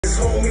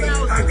homie.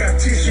 I got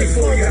tissue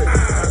for your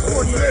eyes.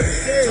 Don't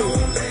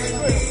let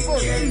me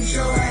catch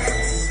your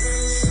ass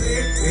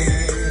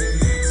slipping,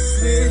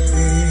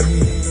 slipping.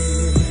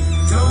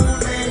 Don't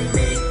let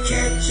me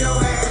catch your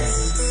ass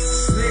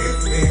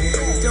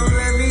slipping. Don't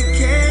let me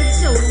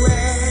catch your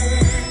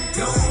ass.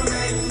 Don't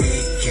let me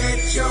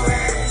catch your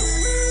ass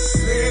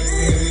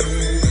slipping,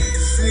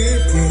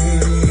 slipping.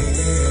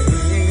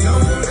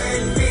 Don't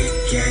let me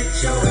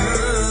catch your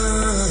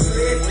ass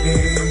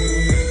slipping,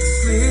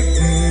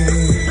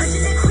 slipping.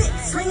 Punching it quick,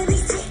 swinging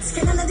these tits.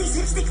 Can none of these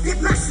lipsticks flip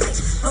my switch?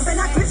 Bumping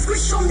our grip,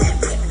 squish on that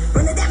whip.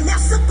 Running that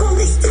mouse up on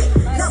this stick.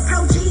 No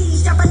pro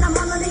G's, dropping them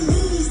all on their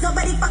knees.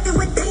 Nobody fucking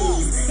with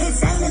these.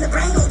 Insane in the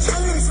brain, go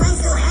chain and the swing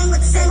still hang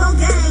with the same old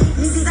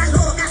game. Easy that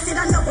look, I sit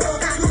on the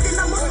board. I smoke in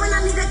the most when I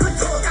need a good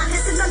talk. I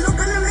listen to look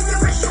and make it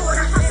fresh short.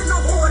 I toss in the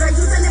water,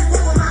 using it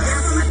for my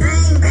hands on my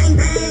thing. Bang,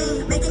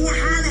 bang, making your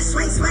hand and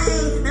swing,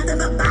 swing. Nothing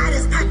but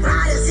biters, pack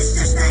riders. It's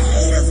just the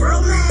haters,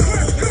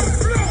 romance.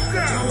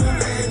 Don't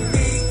let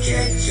me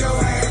catch your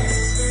ass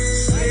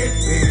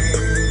slipping,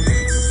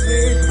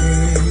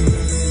 slipping.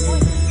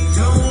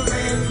 Don't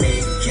let me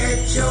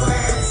catch your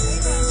ass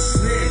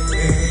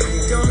slipping.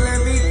 Don't let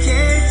me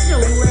catch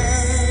your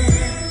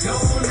ass.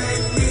 Don't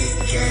let me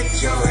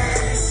catch your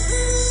ass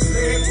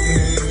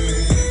slipping,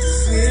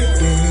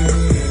 slipping.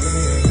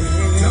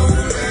 Don't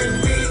let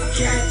me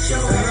catch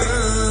your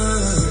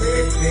ass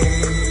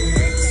slipping,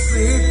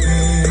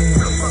 slipping.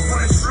 What the fuck when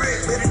I shred?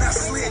 Better not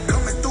slip.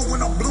 Coming through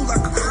when I'm blue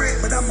like a crib.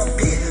 But I'm a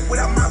pit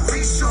without my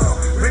leash on.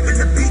 Ripping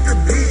the beat,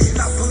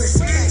 not pulling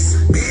sticks,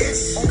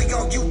 bitch. Only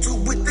on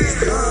YouTube with this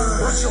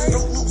gun. Watch your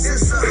throat loops,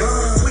 it's a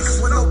tweakers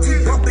with no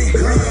teeth bumping.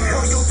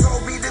 Yo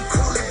told me to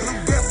cool it. Blue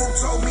Devil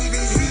told me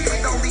to heat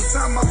it. Only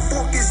time my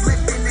fork is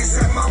lifting is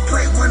at my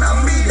plate when I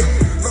meet it.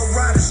 Low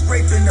rider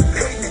scraping the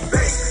pavement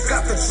bass.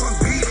 Got the trunk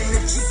beating.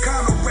 If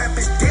Chicano rap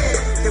is dead,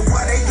 then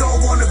why they all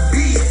wanna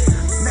be it?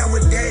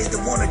 Nowadays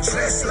they wanna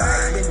dress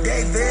like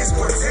Ben Davis,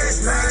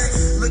 Cortez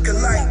nights.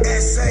 Looking like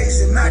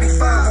essays in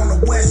 95 on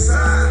the west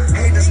side.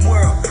 Haters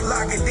world,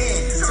 lock it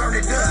in, turn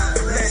it up,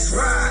 let's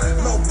ride.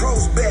 Low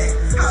pros back,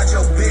 hide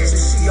your bitch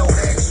and she your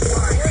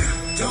ex-wife.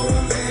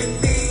 Don't let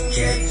me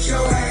catch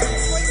your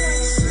ass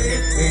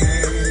slipping,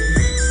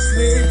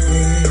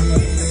 slipping.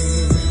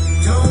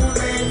 Don't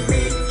let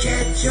me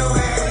catch your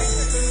ass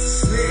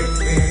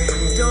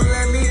slipping. Don't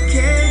let me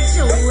catch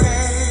your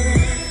ass.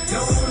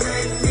 Don't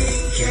let me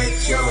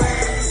catch your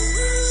ass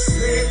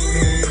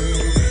slipping,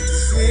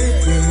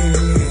 slipping.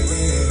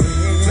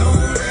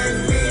 Don't let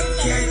me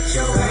catch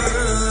your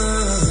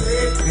ass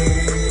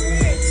slipping,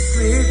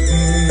 slipping.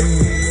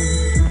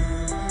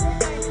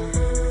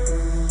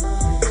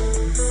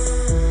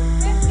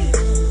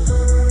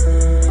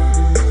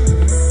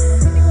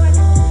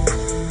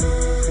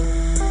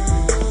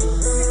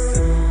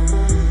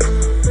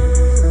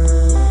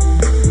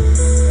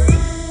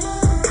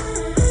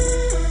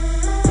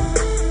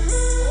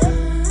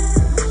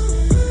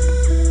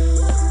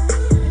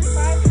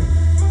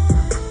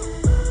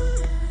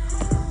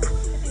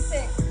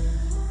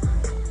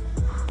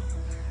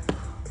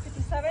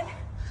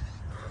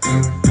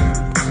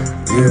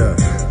 Yeah,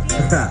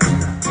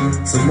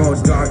 some more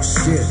dark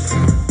shit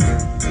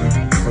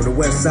from the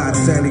west side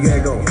of San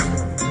Diego.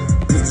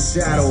 Mr.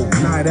 Shadow,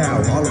 Night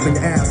Owl, all up in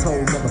your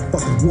asshole,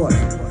 motherfucker, what?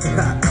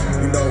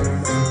 You know,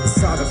 the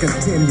saga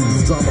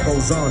continues, drama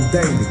goes on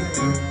daily.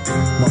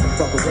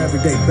 Motherfucker,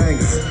 everyday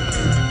bangers,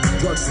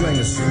 drug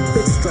slingers,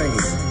 bitch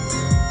strangers.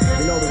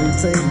 You know the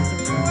routine?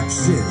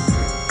 Shit,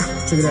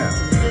 check it out.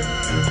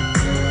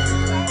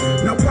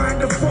 Now why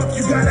the fuck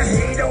you gotta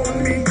hate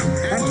on me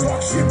and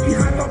talk shit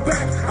behind my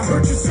back? I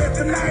heard you said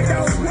the night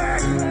I was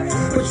whack,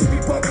 but you be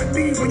bumping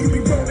me when you be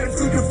rolling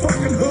through your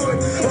fucking hood.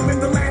 I'm in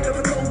the land of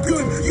the no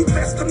good, you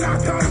best to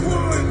knock on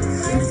wood.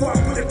 Before I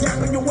put a tap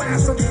on your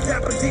ass or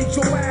decapitate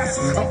your ass,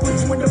 I'll put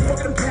you in the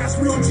fucking past.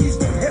 Real G's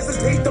don't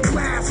hesitate to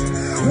blast.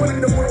 What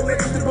in the world led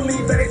you to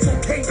believe that it's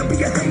okay to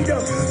be a hater?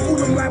 Fool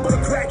them liable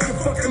to crack your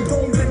fucking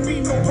bones and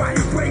me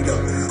nobody greater.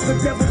 The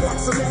devil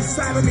walks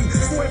alongside of me,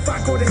 so if I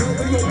go to hell,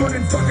 then you'll burn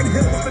in fucking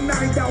hell with a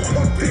 9-out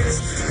punk bitch.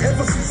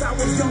 Ever since I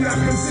was young, I've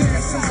been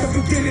sinning since the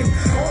beginning.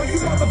 All you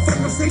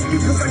motherfuckers hate me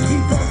cause I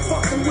keep on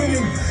fucking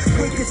winning.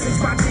 Wicked since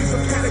my days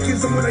of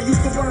catechism when I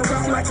used to run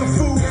around like a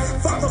fool.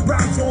 Father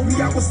Brown told me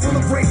I was full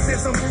of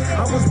racism.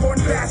 I was born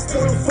fast,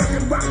 spoiled,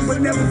 fucking rotten, but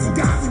never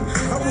forgotten.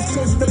 I was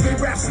chosen to be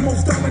rap's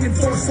most dominant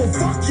force, so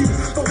fuck you.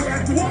 The way I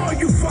do all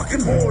you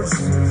fucking whores.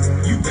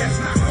 You best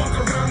not fuck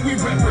around, we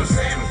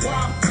represent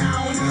Wop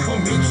Town.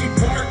 Omichi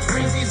Park,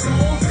 crazies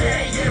all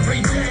day,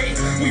 every day.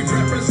 We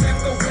represent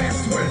the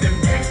West, where them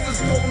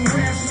gangsters don't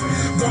rest.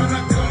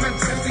 Wanna come and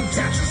test and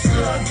catch a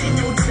slug in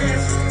your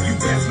chest. You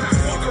best not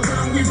fuck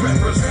around, we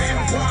represent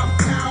Wop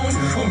Town.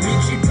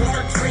 Omichi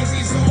Park,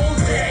 crazies all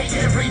day,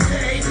 every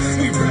day.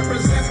 We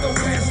represent the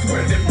West,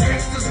 where them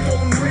gangsters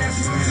don't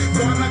rest.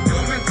 Wanna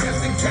come and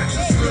test and catch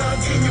a slug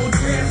in your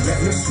chest. Let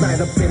me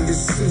slide up in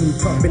this seen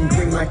pumping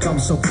green like I'm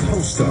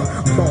supposed to.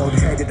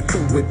 Bald-headed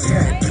fool with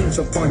tattoos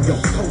up on your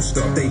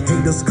poster. They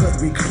hate us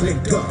cause we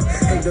clicked up,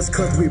 hate us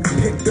cause we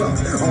picked up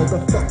all the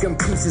fucking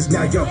pieces.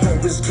 Now your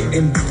hoe is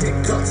getting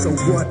picked up. So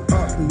what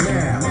up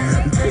now?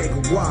 Big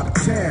Wop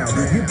Town.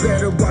 You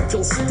better watch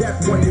your step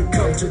when you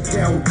come to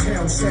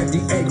downtown San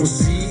Diego,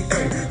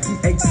 CA.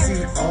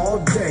 THC all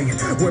day,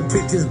 where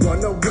bitches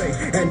run away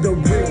and the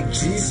real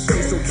G's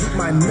stay. So keep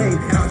my name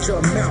out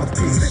your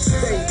mouthpiece.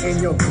 Stay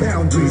in your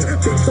boundaries.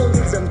 Bitch, don't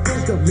even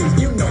think of me.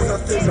 You know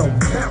nothing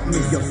about me.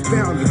 You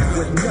found me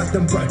with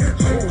nothing but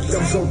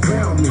hoodlums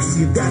around me.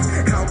 See, that's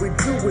how we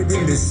do it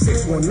in the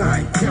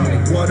 619 County.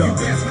 What up?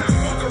 You best not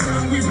fuck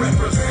around. We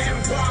represent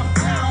Wop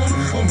Town.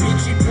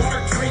 Omichi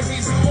Park,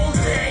 crazies all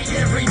day,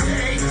 every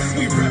day.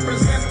 We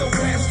represent the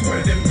West,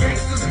 where them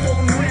gangsters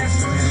won't rest.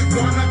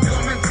 Wanna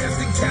come and test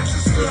and catch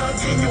a slug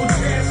in your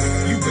chest?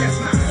 You best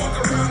not fuck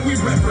around. We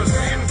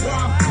represent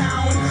Wop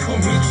Town.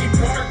 Omichi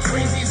Park,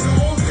 crazies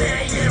all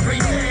day, every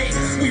day.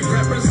 We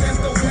represent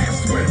the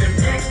West, where them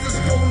gangsters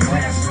won't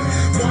rest.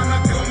 Wanna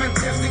come and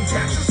test and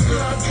catch a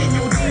slug in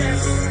your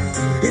chest?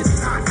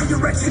 It's time for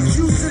your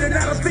execution, and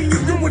not a thing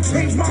you do would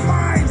change my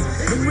mind.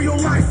 In real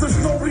life, there's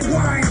no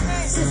rewind.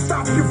 So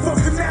stop your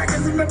fucking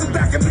nagging. Remember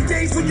back in the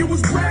days when you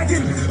was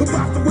bragging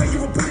about the way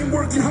you were putting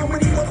work and how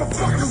many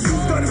motherfuckers you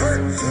done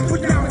hurt.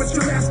 But now it's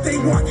your last day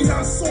walking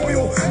on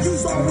soil.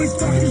 You's always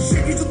talking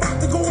shit. You's about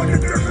to go in the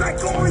dirt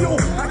like oil.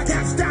 I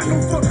can't stand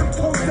no fucking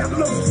post that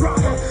loves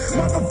drama.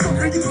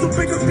 Motherfucker, you's a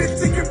bigger bitch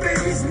than your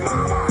baby's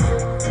mama.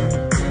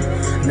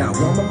 Now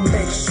I'ma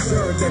make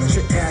sure that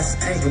your ass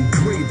ain't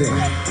breathing.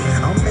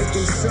 I'm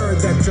making sure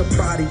that your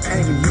body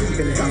ain't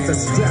leaving. Got the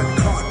strap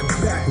cocked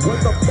back. What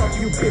the fuck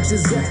you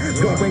bitches at?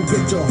 Go and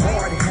get your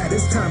hard hat.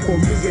 It's time for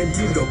me and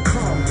you to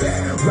combat.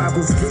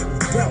 Rivals get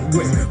dealt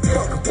with.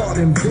 Fuck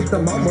falling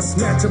victim. I'ma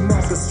snatch him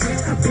off the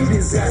streets, beat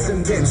his ass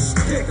and then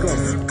stick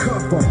him,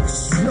 cuff him,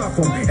 snuff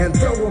him, and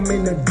throw him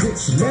in the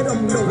ditch. Let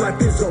him know life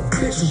is a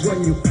bitch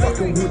when you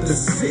fucking with the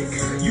sick.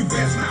 You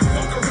best not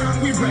fuck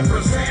around. We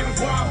represent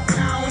Wop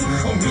Town.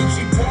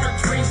 Omichi Park,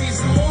 crazies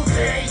all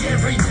day,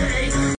 every day.